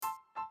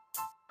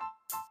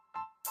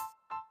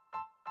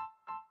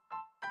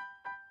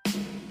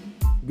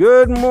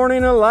Good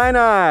morning, Illini.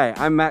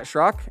 I'm Matt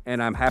Schrock,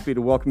 and I'm happy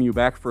to welcome you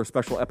back for a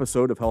special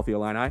episode of Healthy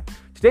Illini.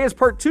 Today is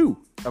part 2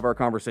 of our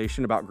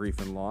conversation about grief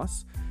and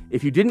loss.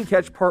 If you didn't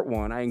catch part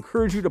 1, I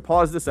encourage you to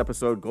pause this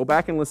episode, go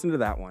back and listen to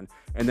that one,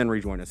 and then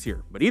rejoin us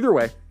here. But either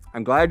way,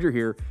 I'm glad you're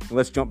here, and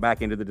let's jump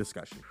back into the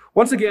discussion.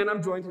 Once again,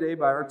 I'm joined today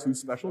by our 2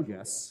 special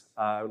guests.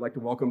 I would like to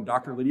welcome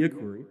Dr. Lydia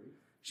Khoury.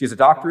 She is a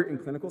doctorate in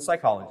clinical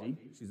psychology.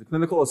 She's a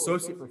clinical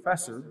associate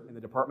professor in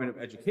the Department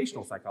of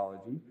Educational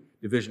Psychology,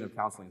 Division of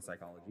Counseling and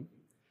Psychology.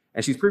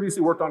 And she's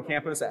previously worked on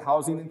campus at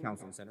Housing and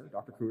Counseling Center.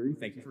 Dr. Khoury,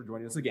 thank you for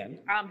joining us again.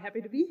 I'm happy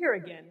to be here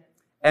again.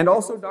 And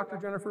also Dr.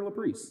 Jennifer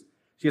Laprise.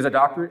 She has a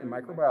doctorate in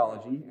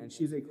microbiology, and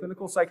she's a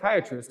clinical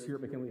psychiatrist here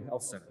at McKinley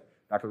Health Center.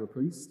 Dr.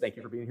 Laprise, thank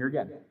you for being here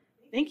again.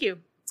 Thank you.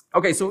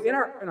 Okay, so in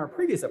our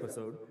previous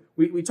episode,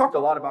 we talked a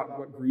lot about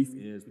what grief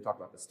is. We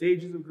talked about the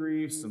stages of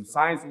grief, some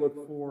signs to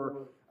look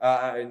for,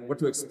 and what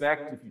to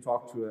expect if you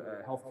talk to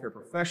a healthcare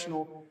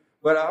professional.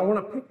 But I want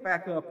to pick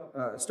back up,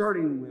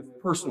 starting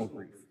with personal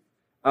grief.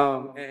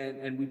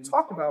 And we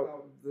talked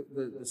about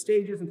the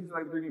stages and things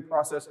like the grieving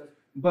process,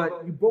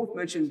 but you both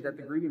mentioned that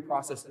the grieving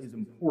process is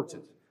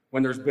important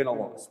when there's been a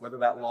loss, whether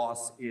that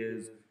loss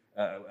is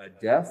a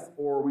death,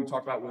 or we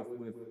talked about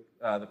with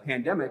the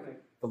pandemic,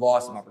 the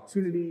loss of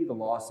opportunity, the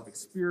loss of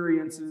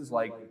experiences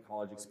like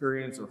college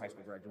experience or high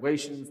school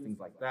graduations, things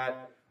like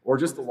that, or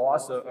just the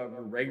loss of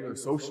your regular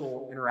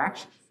social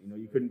interactions.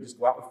 You couldn't just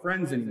go out with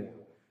friends anymore.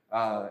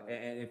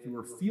 And if you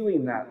were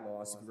feeling that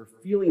loss, if you were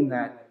feeling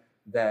that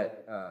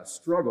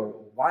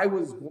struggle, why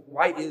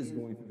is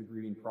going through the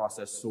grieving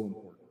process so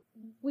important?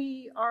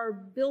 We are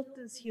built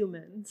as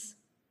humans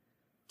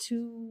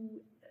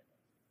to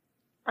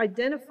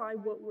identify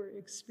what we're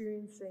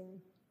experiencing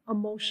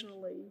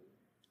emotionally.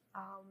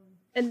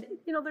 And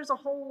there's a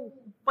whole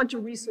bunch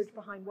of research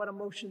behind what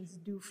emotions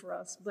do for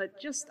us,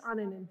 but just on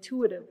an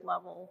intuitive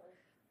level,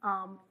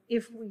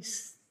 if we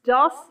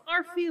stuff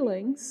our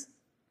feelings,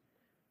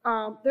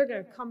 they're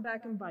going to come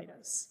back and bite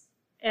us.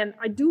 And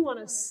I do want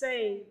to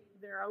say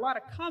there are a lot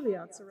of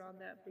caveats around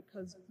that,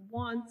 because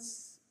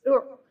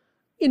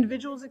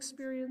individuals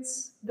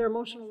experience their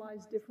emotional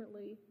lives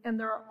differently, and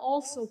there are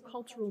also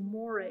cultural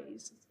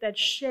mores that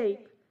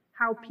shape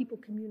how people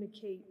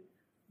communicate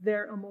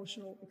their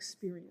emotional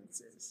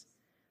experiences.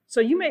 So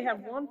you may have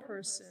one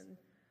person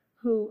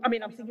who, I'm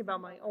thinking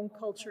about my own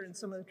culture and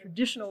some of the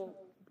traditional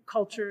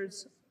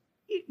cultures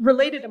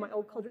related to my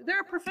own culture. There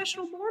are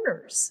professional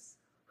mourners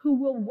who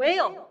will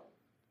wail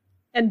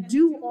and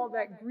do all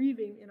that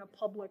grieving in a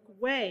public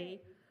way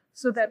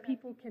so that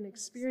people can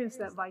experience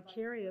that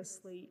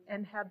vicariously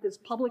and have this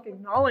public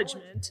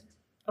acknowledgement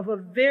of a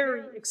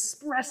very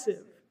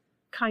expressive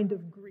kind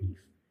of grief.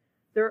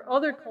 There are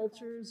other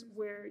cultures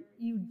where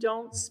you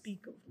don't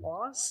speak of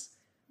loss,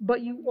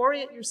 but you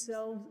orient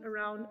yourselves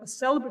around a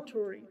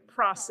celebratory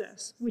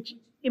process, which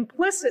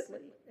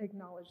implicitly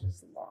acknowledges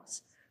the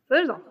loss. So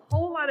there's a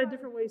whole lot of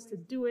different ways to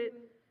do it.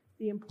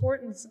 The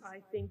importance, I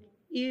think,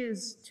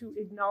 is to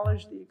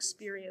acknowledge the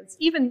experience.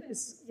 Even,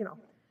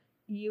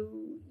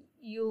 you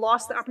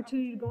lost the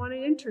opportunity to go on an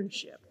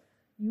internship.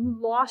 You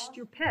lost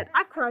your pet.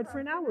 I cried for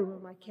an hour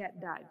when my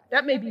cat died.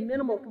 That may be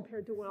minimal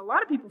compared to what a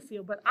lot of people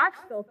feel, but I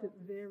felt it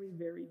very,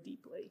 very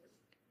deeply.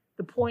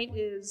 The point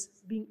is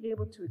being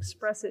able to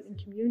express it in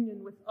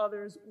communion with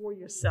others or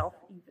yourself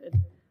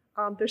even.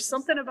 There's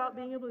something about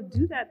being able to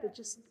do that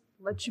just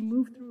lets you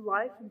move through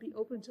life and be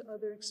open to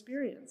other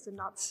experience and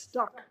not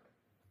stuck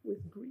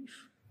with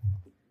grief.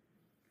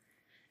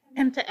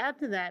 And to add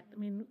to that,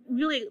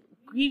 really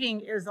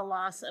grieving is a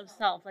loss of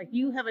self. Like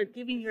you have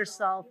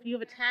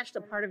attached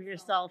a part of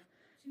yourself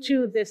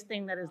to this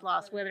thing that is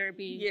lost, whether it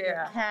be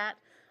a cat,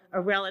 a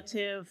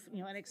relative,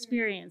 an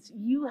experience.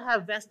 You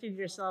have vested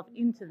yourself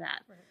into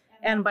that.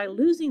 And by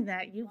losing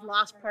that, you've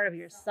lost part of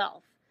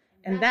yourself.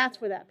 And that's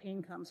where that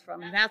pain comes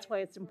from. And that's why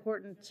it's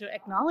important to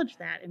acknowledge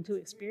that and to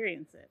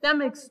experience it. That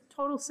makes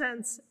total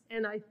sense.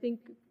 And I think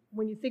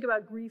when you think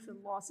about grief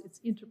and loss,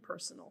 it's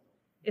interpersonal.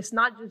 It's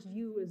not just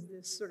you as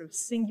this sort of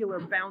singular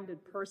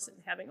bounded person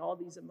having all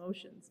these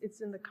emotions.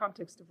 It's in the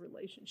context of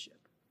relationship.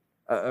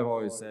 I've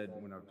always said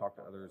when I've talked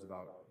to others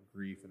about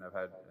grief, and I've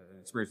had an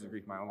experience with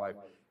grief in my own life,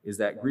 is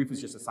that grief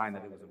is just a sign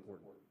that it was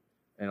important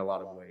in a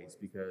lot of ways,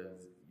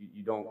 because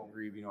you don't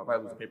grieve. If I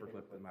lose a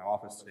paperclip in my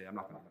office today, I'm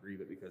not going to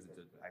grieve it because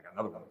I got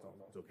another one, so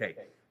it's okay.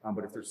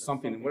 But if there's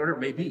something, whatever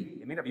it may be,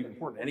 it may not be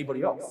important to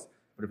anybody else,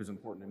 but if it's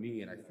important to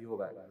me and I feel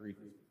that grief,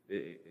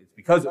 it's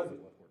because it was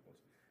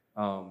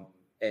important.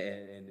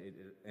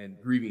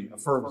 And grieving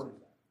affirms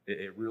it.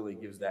 It really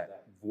gives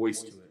that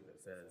voice to it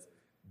that says,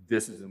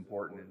 this is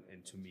important,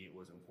 and to me it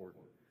was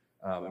important.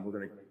 And we're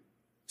going to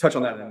touch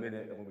on that in a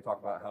minute when we talk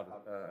about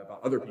about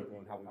other people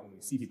and when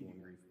we see people in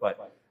grief.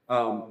 But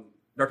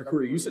Dr.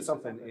 Khoury, you said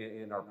something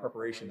in our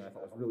preparation that I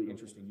thought was really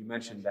interesting. You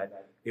mentioned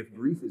that if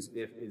grief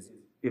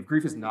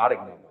is not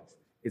acknowledged,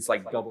 it's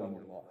like doubling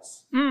your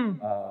loss.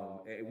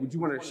 Would you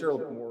want to share a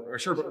little bit more, or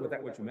share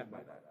what you meant by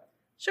that?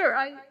 Sure.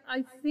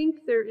 I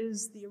think there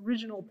is the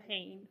original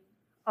pain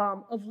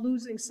of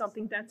losing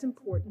something that's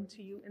important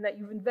to you and that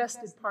you've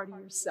invested part of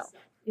yourself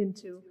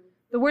into.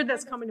 The word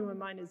that's coming to my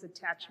mind is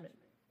attachment.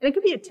 And it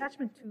could be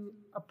attachment to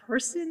a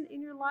person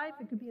in your life.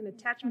 It could be an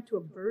attachment to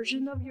a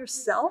version of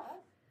yourself.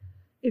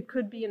 It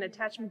could be an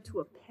attachment to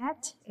a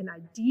pet, an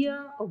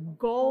idea, a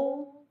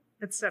goal,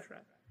 etc.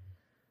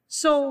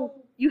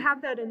 So you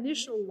have that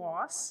initial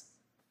loss,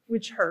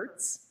 which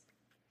hurts.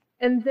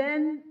 And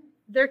then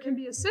there can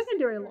be a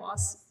secondary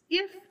loss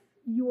if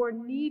your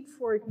need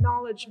for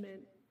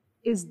acknowledgement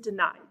is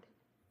denied.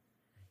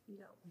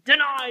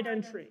 Denied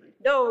entry.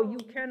 No, you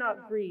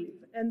cannot grieve.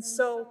 And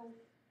so,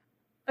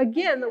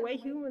 again, the way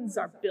humans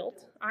are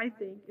built, I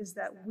think, is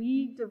that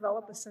we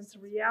develop a sense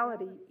of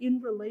reality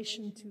in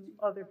relation to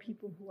other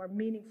people who are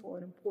meaningful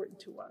and important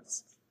to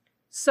us.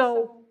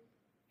 So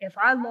if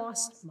I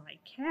lost my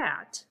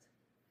cat,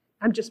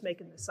 I'm just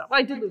making this up.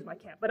 I did lose my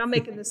cat, but I'm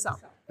making this up.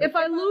 If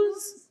I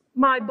lose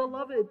my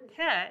beloved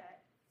pet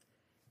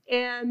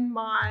and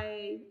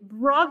my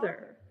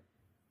brother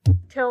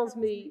tells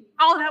me,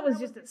 oh, that was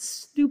just a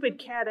stupid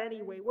cat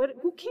anyway.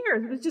 Who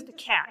cares? It was just a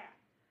cat.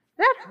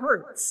 That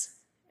hurts.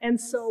 And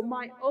so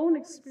my own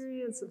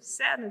experience of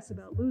sadness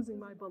about losing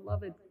my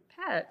beloved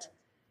pet,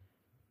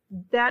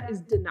 that is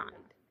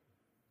denied.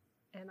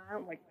 And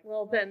I'm like,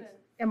 well, then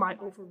am I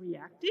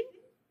overreacting?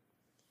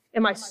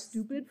 Am I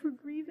stupid for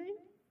grieving?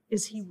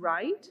 Is he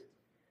right?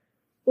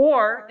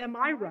 Or am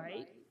I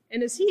right?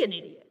 And is he an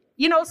idiot?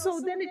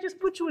 So then it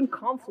just puts you in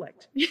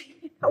conflict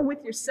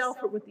with yourself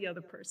or with the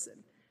other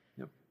person.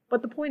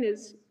 But the point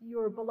is,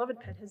 your beloved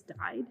pet has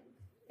died,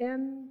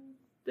 and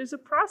there's a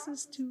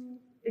process to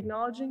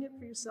acknowledging it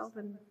for yourself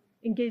and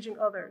engaging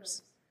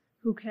others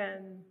who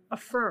can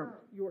affirm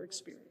your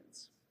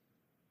experience.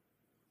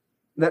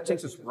 That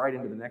takes us right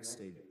into the next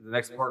stage. The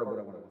next part of what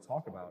I want to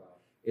talk about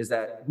is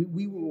that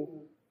we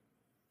will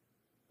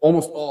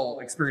almost all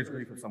experience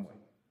grief in some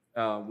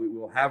way. We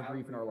will have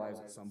grief in our lives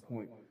at some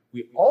point.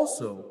 We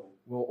also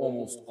will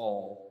almost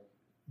all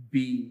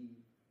be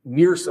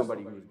near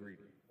somebody who is grieving,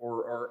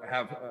 or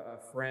have a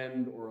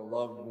friend or a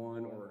loved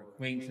one or an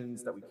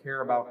acquaintance that we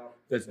care about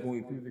that's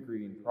going through the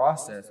grieving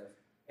process.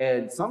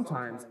 And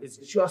sometimes it's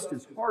just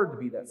as hard to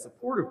be that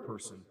supportive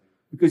person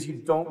because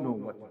you don't know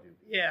what to do.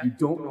 Yeah. You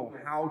don't know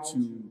how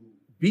to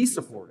be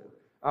supportive.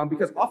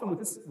 Because often with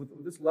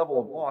this level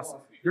of loss,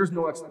 there's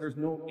no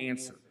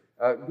answer.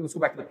 Let's go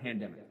back to the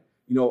pandemic.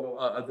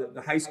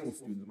 The high school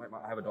students.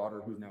 I have a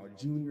daughter who's now a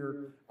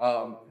junior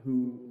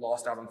who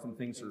lost out on some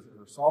things her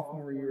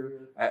sophomore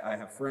year. I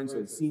have friends who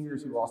had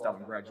seniors who lost out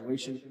on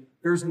graduation.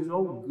 There's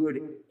no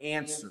good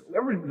answer.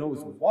 Everyone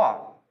knows why,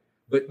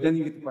 but then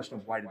you get the question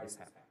of why did this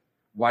happen?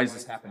 Why does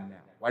this happen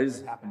now? Why does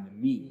this happen to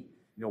me?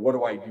 What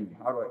do I do?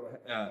 How do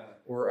I,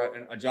 or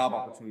a job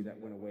opportunity that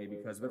went away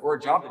because of it, or a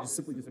job that just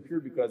simply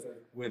disappeared because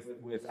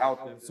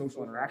without the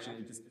social interaction,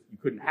 you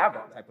couldn't have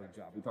that type of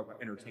job. We talk about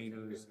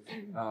entertainers,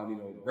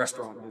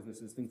 restaurant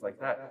businesses, things like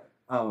that.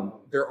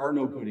 There are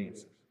no good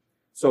answers.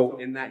 So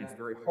in that, it's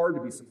very hard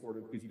to be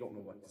supportive because you don't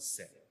know what to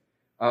say.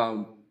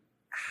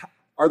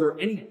 Are there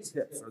any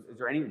tips, or is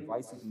there any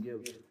advice you can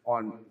give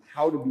on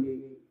how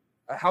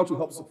to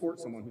help support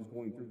someone who's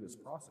going through this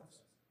process?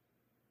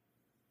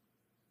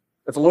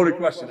 That's a loaded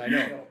question, I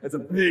know. It's a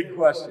big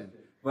question.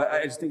 But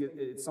I just think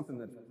it's something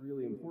that's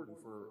really important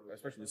for,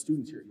 especially the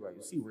students here at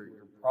UIUC, where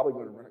you're probably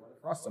going to run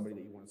across somebody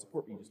that you want to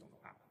support, but you just don't know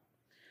how.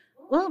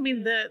 Well,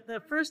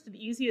 the first and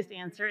easiest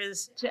answer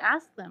is to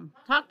ask them,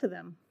 talk to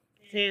them.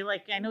 Say,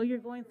 I know you're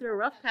going through a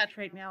rough patch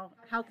right now.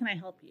 How can I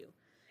help you?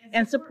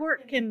 And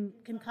support can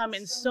come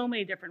in so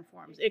many different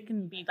forms. It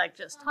can be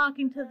just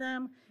talking to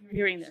them,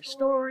 hearing their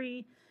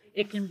story.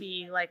 It can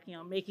be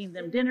making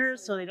them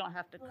dinners so they don't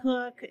have to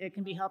cook. It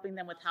can be helping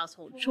them with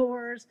household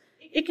chores.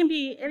 It can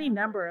be any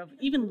number of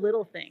even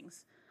little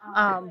things.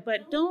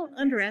 But don't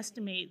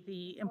underestimate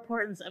the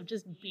importance of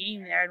just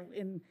being there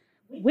and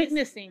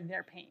witnessing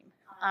their pain.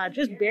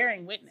 Just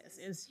bearing witness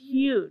is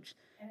huge.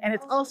 And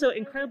it's also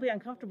incredibly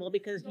uncomfortable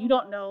because you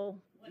don't know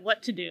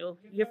what to do.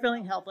 You're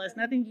feeling helpless.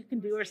 Nothing you can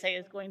do or say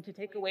is going to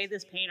take away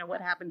this pain or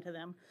what happened to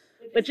them.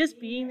 But just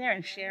being there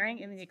and sharing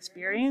in the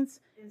experience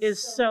is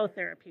so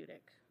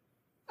therapeutic.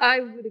 I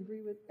would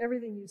agree with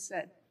everything you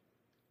said.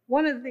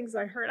 One of the things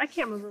I heard, I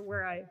can't remember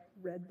where I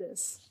read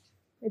this.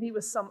 Maybe it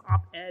was some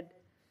op-ed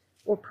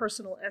or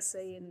personal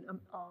essay in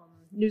a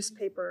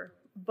newspaper,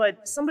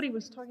 but somebody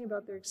was talking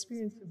about their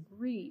experience of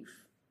grief.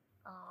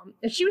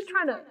 And she was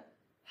trying to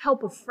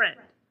help a friend.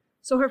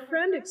 So her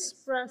friend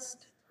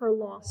expressed her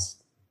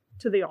loss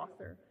to the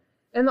author.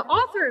 And the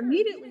author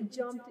immediately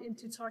jumped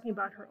into talking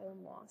about her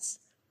own loss.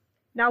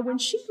 Now, when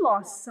she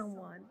lost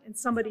someone and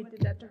somebody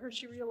did that to her,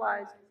 she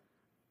realized,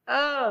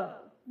 oh,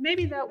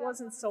 maybe that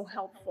wasn't so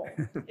helpful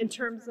in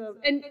terms of,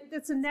 and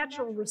it's a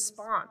natural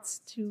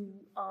response to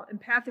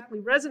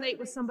empathically resonate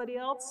with somebody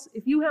else.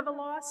 If you have a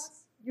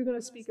loss, you're going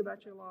to speak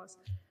about your loss.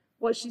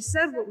 What she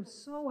said, what was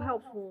so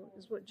helpful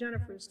is what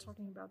Jennifer is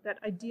talking about, that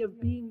idea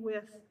of being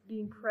with,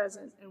 being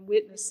present, and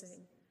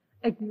witnessing,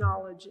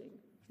 acknowledging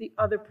the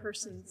other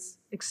person's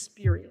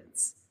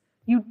experience.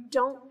 You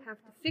don't have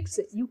to fix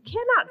it. You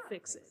cannot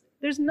fix it.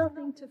 There's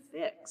nothing to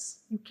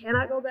fix. You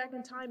cannot go back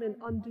in time and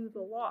undo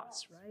the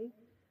loss, right?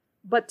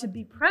 But to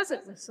be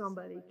present with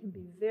somebody can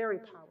be very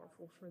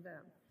powerful for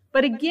them.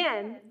 But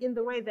again, in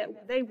the way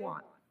that they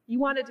want. You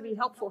want it to be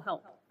helpful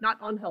help, not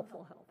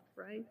unhelpful help,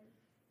 right?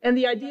 And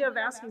the idea of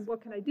asking,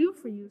 what can I do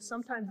for you?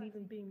 Sometimes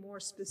even being more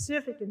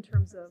specific in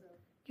terms of,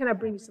 can I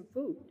bring you some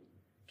food?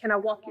 Can I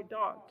walk your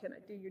dog? Can I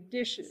do your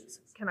dishes?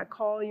 Can I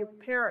call your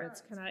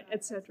parents? Can I,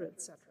 et cetera,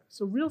 et cetera.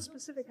 So real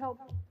specific help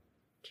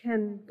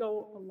can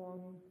go a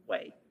long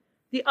way.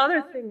 The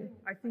other thing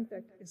I think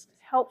that is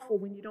helpful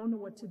when you don't know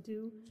what to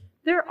do,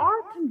 there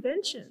are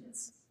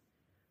conventions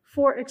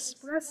for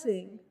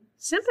expressing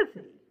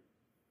sympathy.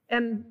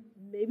 And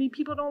maybe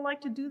people don't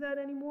like to do that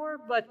anymore,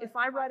 but if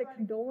I write a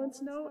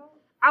condolence note,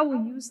 I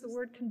will use the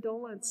word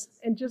condolence.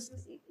 And just,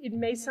 it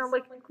may sound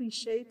like a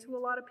cliche to a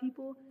lot of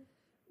people,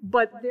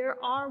 but there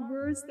are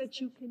words that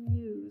you can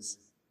use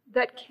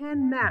that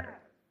can matter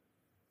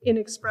in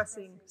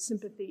expressing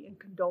sympathy and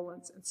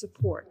condolence and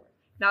support.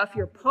 Now, if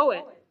you're a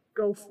poet,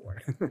 go for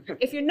it.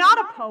 If you're not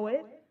a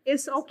poet,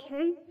 it's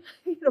okay,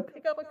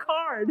 pick up a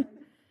card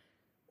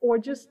or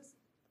just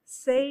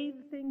say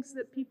the things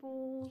that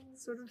people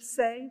sort of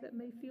say that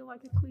may feel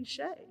like a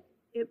cliche.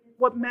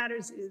 What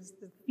matters is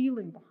the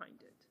feeling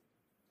behind it.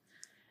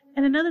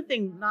 And another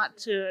thing not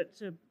to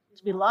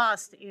be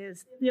lost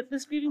is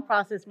this grieving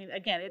process. I mean,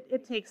 again,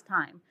 it takes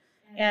time.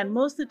 And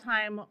most of the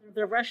time,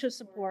 the rush of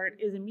support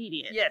is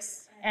immediate.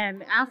 Yes.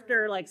 And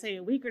after, like, say,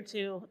 a week or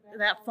two,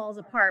 that falls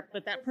apart,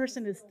 but that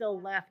person is still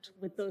left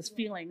with those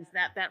feelings,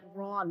 that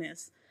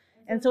rawness.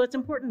 And so it's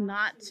important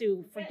not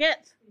to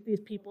forget these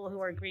people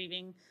who are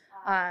grieving.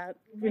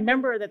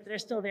 Remember that they're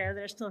still there,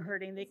 they're still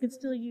hurting, they could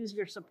still use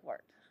your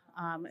support.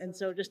 And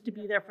so just to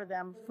be there for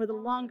them for the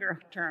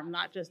longer term,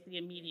 not just the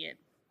immediate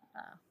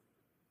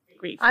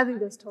grief. I think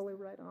that's totally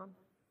right on.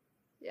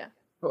 Yeah.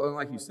 Well, and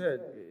like you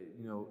said,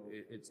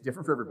 it's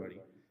different for everybody.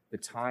 The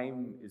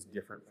time is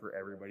different for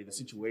everybody. The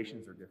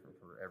situations are different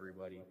for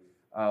everybody.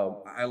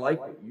 I like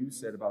what you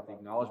said about the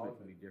acknowledgement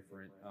can be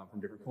different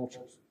from different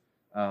cultures.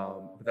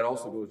 But that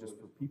also goes just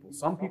for people.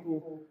 Some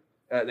people,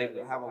 they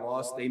have a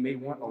loss, they may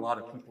want a lot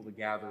of people to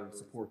gather and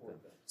support them.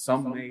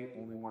 Some may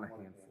only want a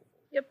handful.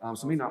 Yep.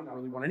 Some may not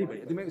really want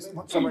anybody. They may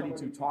want somebody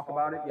to talk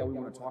about it. Yeah, we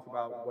want to talk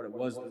about what it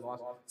was that we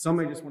lost. Some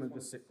may just want to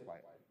just sit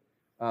quietly.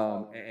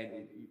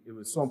 And it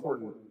was so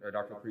important,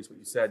 Dr. Priest, what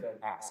you said,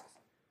 ask.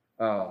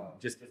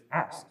 Just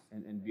ask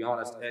and be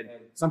honest. And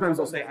sometimes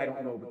they'll say, I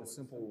don't know, but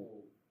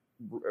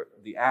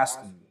the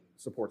asking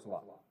supports a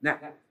lot. Now,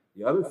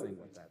 the other thing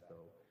with that, though,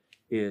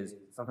 is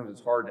sometimes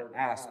it's hard to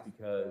ask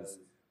because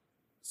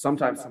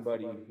sometimes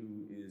somebody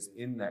who is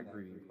in that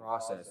grieving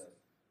process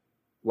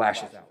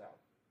lashes out.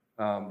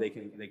 And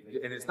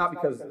it's not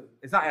because,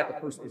 it's not at the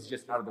person, it's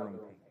just out of their own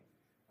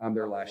pain.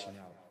 They're lashing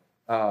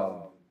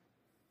out.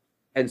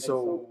 And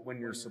so when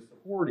you're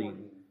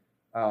supporting,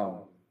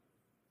 how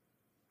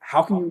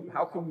can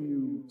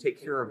you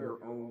take care of your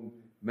own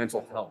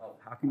mental health?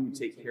 How can you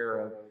take care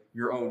of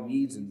your own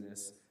needs in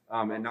this,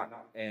 and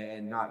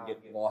not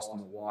get lost in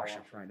the wash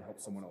of trying to help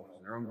someone else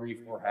in their own grief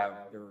or have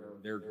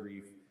their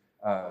grief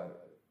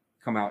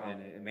come out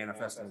and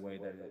manifest in a way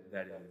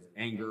that is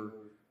anger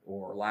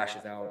or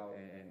lashes out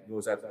and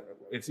goes at.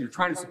 If you're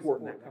trying to support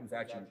and that comes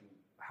at you,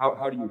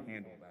 how do you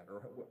handle that,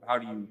 or how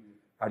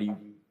do you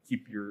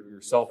keep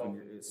yourself and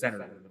your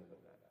center in the middle of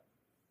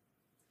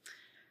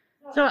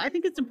that? So I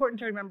think it's important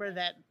to remember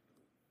that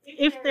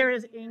if there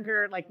is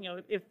anger,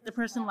 if the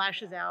person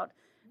lashes out,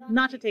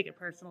 not to take it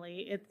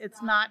personally.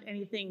 It's not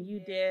anything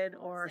you did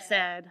or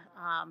said.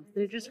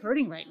 They're just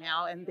hurting right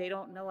now, and they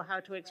don't know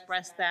how to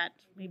express that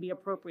maybe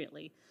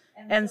appropriately.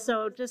 And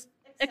so just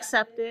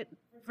accept it,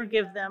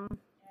 forgive them,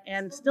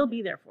 and still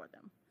be there for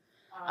them.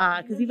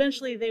 Because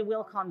eventually they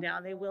will calm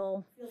down. They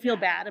will feel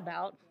bad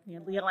about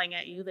yelling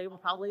at you. They will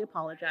probably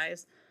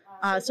apologize.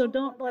 So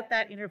don't let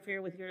that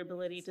interfere with your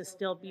ability to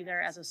still be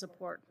there as a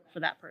support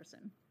for that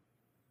person.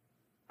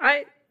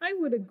 I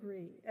would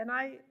agree. And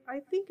I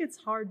think it's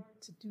hard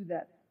to do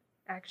that,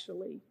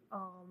 actually,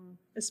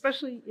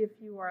 especially if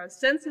you are a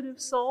sensitive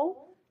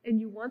soul and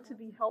you want to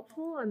be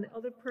helpful and the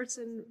other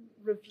person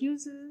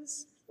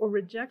refuses or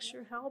rejects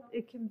your help.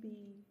 It can be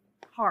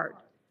hard.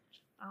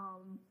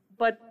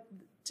 But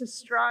to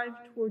strive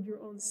toward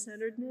your own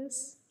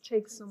centeredness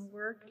takes some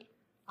work,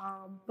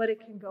 but it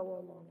can go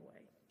a long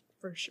way,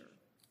 for sure.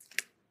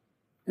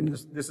 And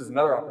this is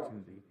another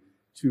opportunity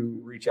to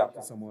reach out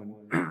to someone,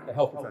 a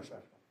health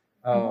professional,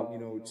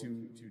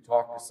 to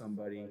talk to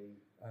somebody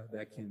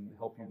that can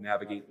help you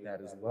navigate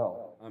that as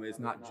well. It's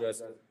not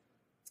just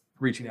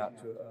reaching out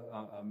to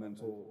a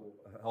mental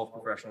health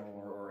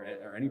professional or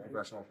any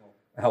professional,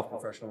 a health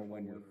professional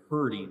when you're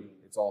hurting.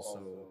 It's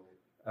also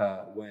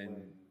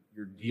when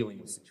you're dealing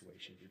with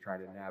situations, you're trying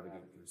to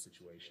navigate through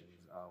situations,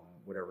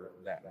 whatever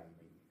that may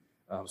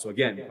be. So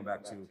again, we come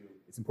back to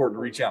it's important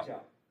to reach out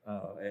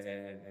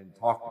and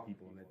talk to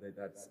people, and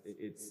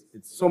it's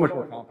so much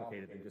more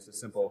complicated than just a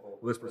simple,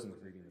 well, this person is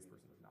grieving, this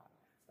person is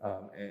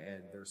not,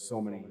 and there's so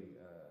many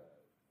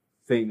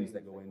things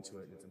that go into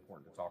it, and it's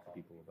important to talk to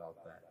people about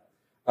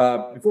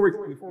that.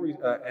 Before we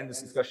end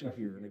this discussion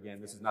here, and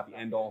again, this is not the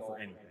end all for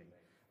anything.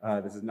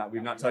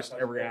 We've not touched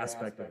every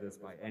aspect of this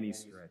by any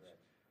stretch.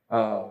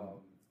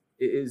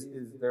 Is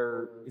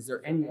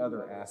there any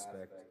other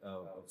aspect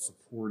of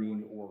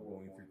supporting or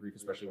going through grief,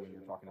 especially when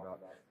you're talking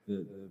about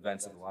the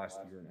events of the last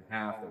year and a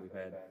half that we've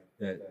had,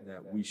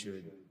 that we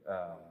should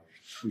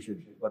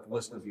let the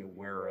listeners be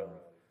aware of,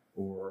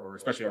 or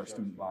especially our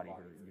student body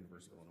here at the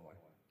University of Illinois?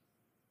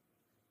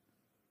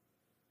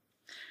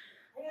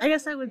 I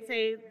guess I would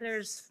say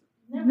there's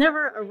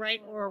never a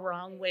right or a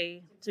wrong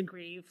way to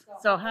grieve.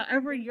 So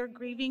however you're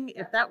grieving,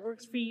 if that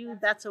works for you,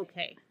 that's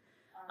okay.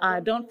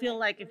 Don't feel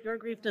like if your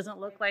grief doesn't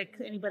look like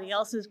anybody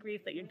else's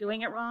grief that you're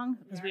doing it wrong,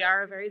 because we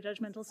are a very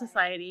judgmental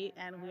society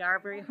and we are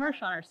very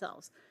harsh on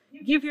ourselves.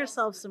 Give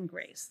yourselves some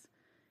grace.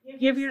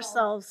 Give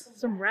yourselves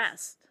some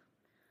rest.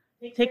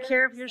 Take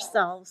care of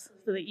yourselves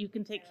so that you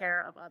can take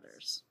care of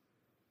others.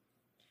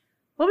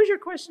 What was your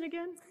question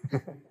again?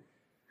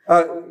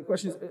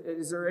 Question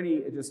is there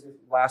any just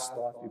last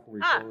thought before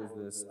we close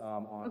this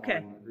on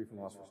grief and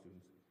loss for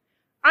students?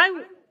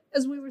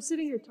 As we were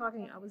sitting here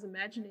talking, I was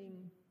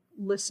imagining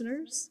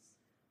listeners,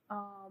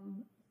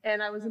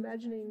 and I was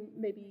imagining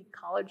maybe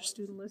college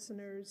student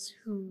listeners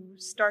who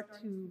start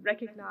to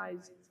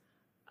recognize,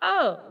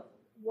 oh,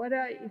 what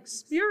I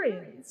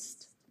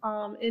experienced,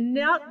 and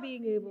not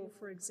being able,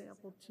 for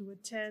example, to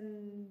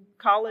attend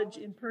college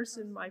in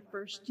person my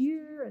first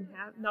year and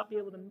not be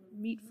able to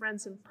meet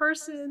friends in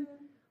person,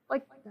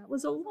 like that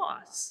was a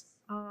loss.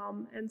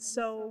 And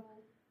so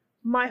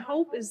my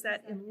hope is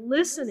that in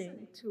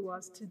listening to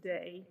us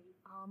today,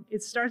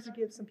 it starts to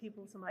give some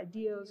people some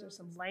ideas or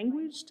some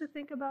language to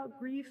think about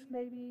grief,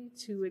 maybe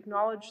to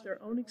acknowledge their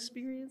own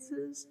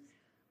experiences.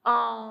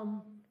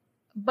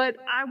 But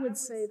I would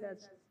say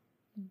that's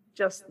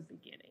just the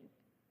beginning.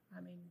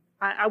 I mean,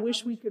 I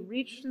wish we could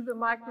reach through the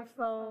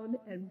microphone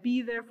and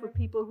be there for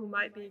people who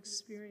might be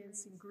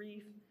experiencing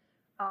grief.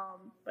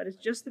 But it's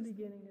just the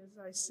beginning, as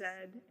I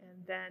said,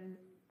 and then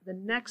the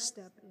next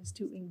step is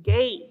to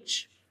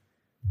engage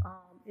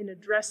in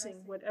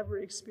addressing whatever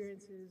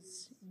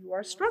experiences you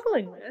are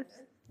struggling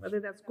with,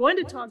 whether that's going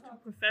to talk to a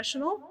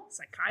professional,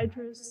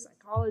 psychiatrist,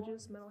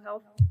 psychologist, mental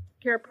health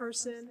care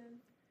person,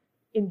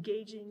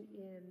 engaging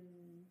in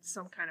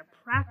some kind of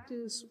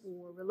practice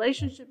or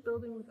relationship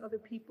building with other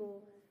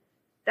people.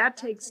 That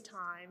takes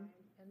time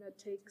and that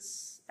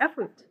takes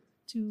effort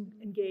to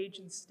engage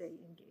and stay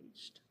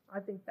engaged.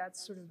 I think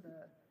that's sort of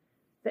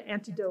the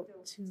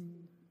antidote to,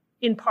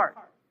 in part,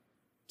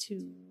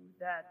 to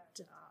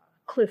that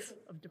cliff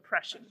of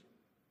depression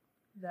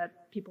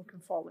that people can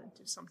fall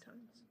into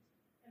sometimes.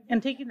 And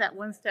taking that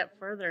one step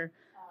further,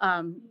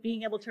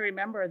 being able to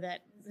remember that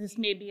this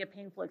may be a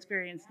painful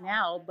experience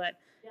now, but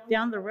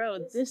down the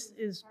road, this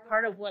is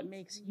part of what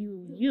makes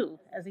you you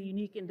as a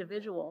unique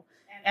individual.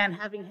 And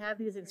having had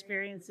these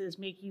experiences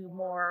make you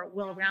more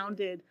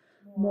well-rounded,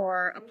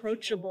 more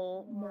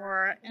approachable,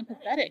 more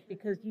empathetic,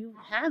 because you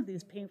have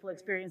these painful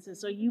experiences,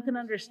 so you can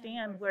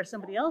understand where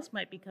somebody else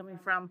might be coming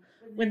from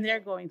when they're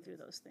going through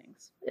those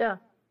things. Yeah.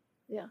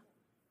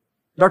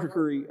 Dr.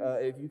 Curry,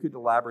 if you could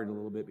elaborate a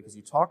little bit, because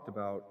you talked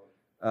about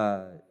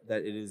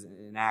that it is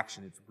an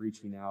action, it's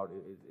reaching out,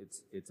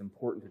 it's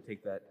important to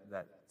take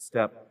that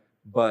step,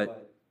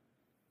 but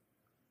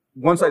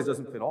one size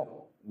doesn't fit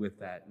all with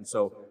that. And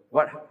so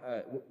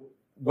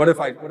what if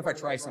I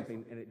try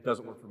something and it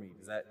doesn't work for me?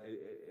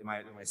 Am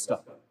I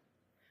stuck?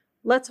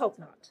 Let's hope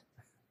not.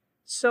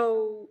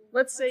 So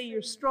let's say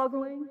you're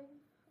struggling,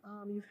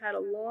 you've had a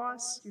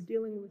loss, you're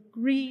dealing with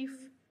grief,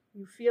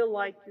 you feel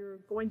like you're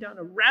going down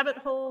a rabbit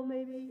hole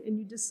maybe, and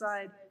you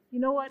decide, you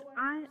know what,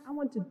 I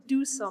want to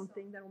do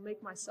something that will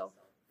make myself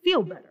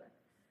feel better.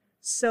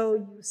 So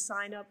you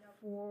sign up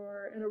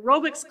for an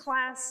aerobics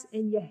class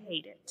and you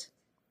hate it.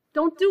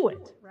 Don't do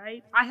it,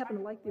 right? I happen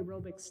to like the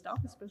aerobics stuff,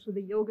 especially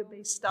the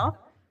yoga-based stuff.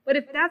 But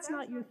if that's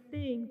not your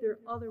thing, there are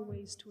other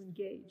ways to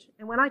engage.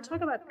 And when I talk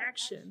about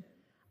action,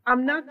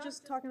 I'm not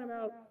just talking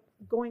about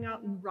going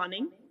out and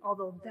running,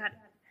 although that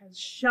has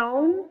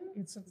shown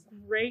it's a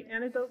great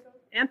antidote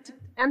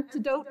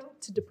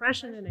to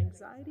depression and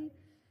anxiety.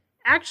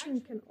 Action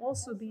can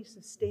also be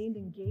sustained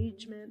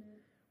engagement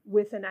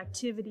with an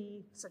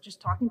activity such as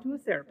talking to a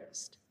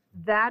therapist.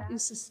 That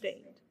is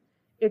sustained.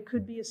 It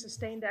could be a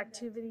sustained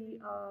activity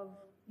of,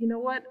 you know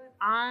what,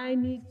 I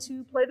need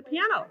to play the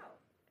piano,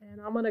 and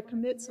I'm going to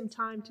commit some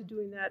time to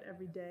doing that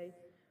every day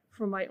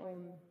for my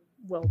own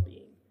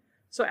well-being.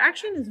 So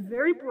action is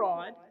very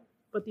broad,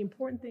 but the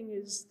important thing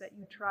is that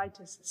you try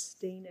to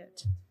sustain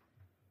it.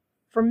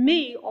 For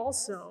me,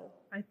 also,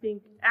 I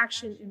think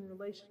action in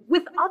relation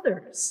with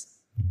others.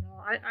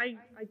 I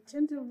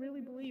tend to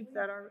really believe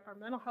that our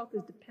mental health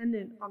is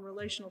dependent on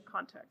relational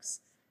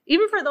contexts.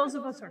 Even for those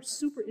of us who are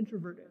super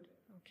introverted,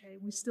 okay,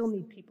 we still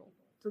need people.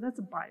 So that's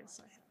a bias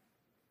I have.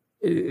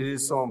 It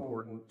is so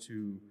important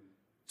to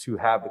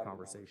have the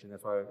conversation.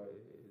 That's why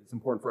it's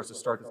important for us to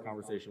start this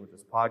conversation with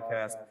this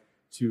podcast,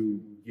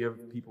 to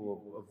give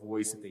people a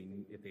voice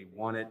if they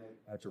want it,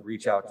 to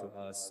reach out to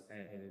us.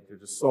 And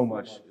there's just so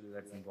much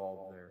that's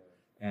involved there.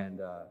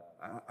 And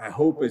I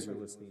hope as you're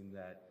listening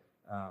that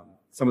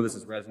some of this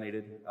has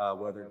resonated,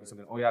 whether it be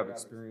something, oh yeah, I've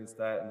experienced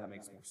that and that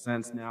makes more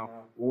sense now,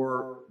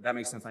 or that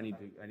makes sense, I need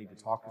to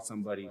talk to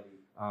somebody,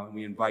 and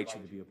we invite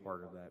you to be a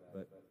part of that.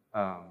 But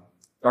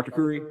Dr.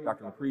 Curry,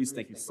 Dr. LaPrise,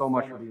 thank you so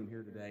much for being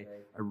here today.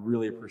 I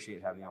really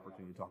appreciate having the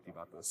opportunity to talk to you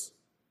about this.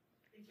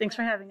 Thanks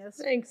for having us.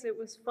 Thanks, it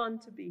was fun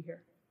to be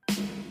here.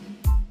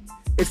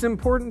 It's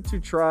important to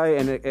try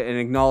and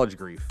acknowledge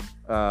grief,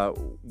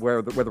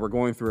 whether we're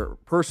going through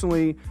it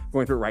personally,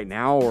 going through it right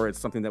now, or it's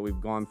something that we've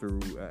gone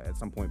through at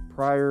some point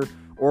prior,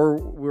 or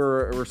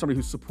we're somebody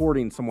who's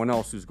supporting someone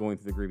else who's going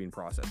through the grieving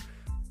process.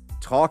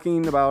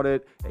 Talking about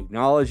it,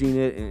 acknowledging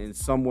it in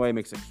some way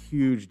makes a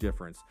huge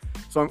difference.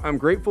 So I'm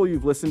grateful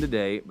you've listened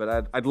today,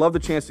 but I'd love the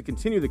chance to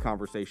continue the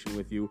conversation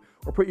with you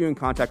or put you in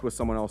contact with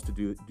someone else to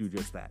do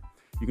just that.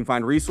 You can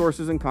find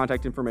resources and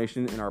contact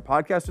information in our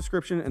podcast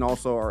description and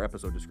also our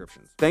episode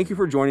descriptions. Thank you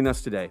for joining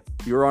us today.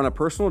 You are on a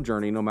personal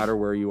journey no matter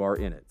where you are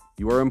in it.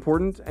 You are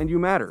important and you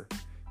matter.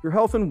 Your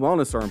health and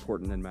wellness are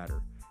important and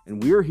matter.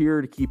 And we are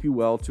here to keep you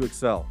well to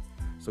excel.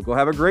 So go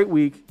have a great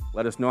week.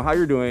 Let us know how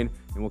you're doing,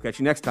 and we'll catch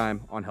you next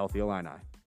time on Healthy Illini.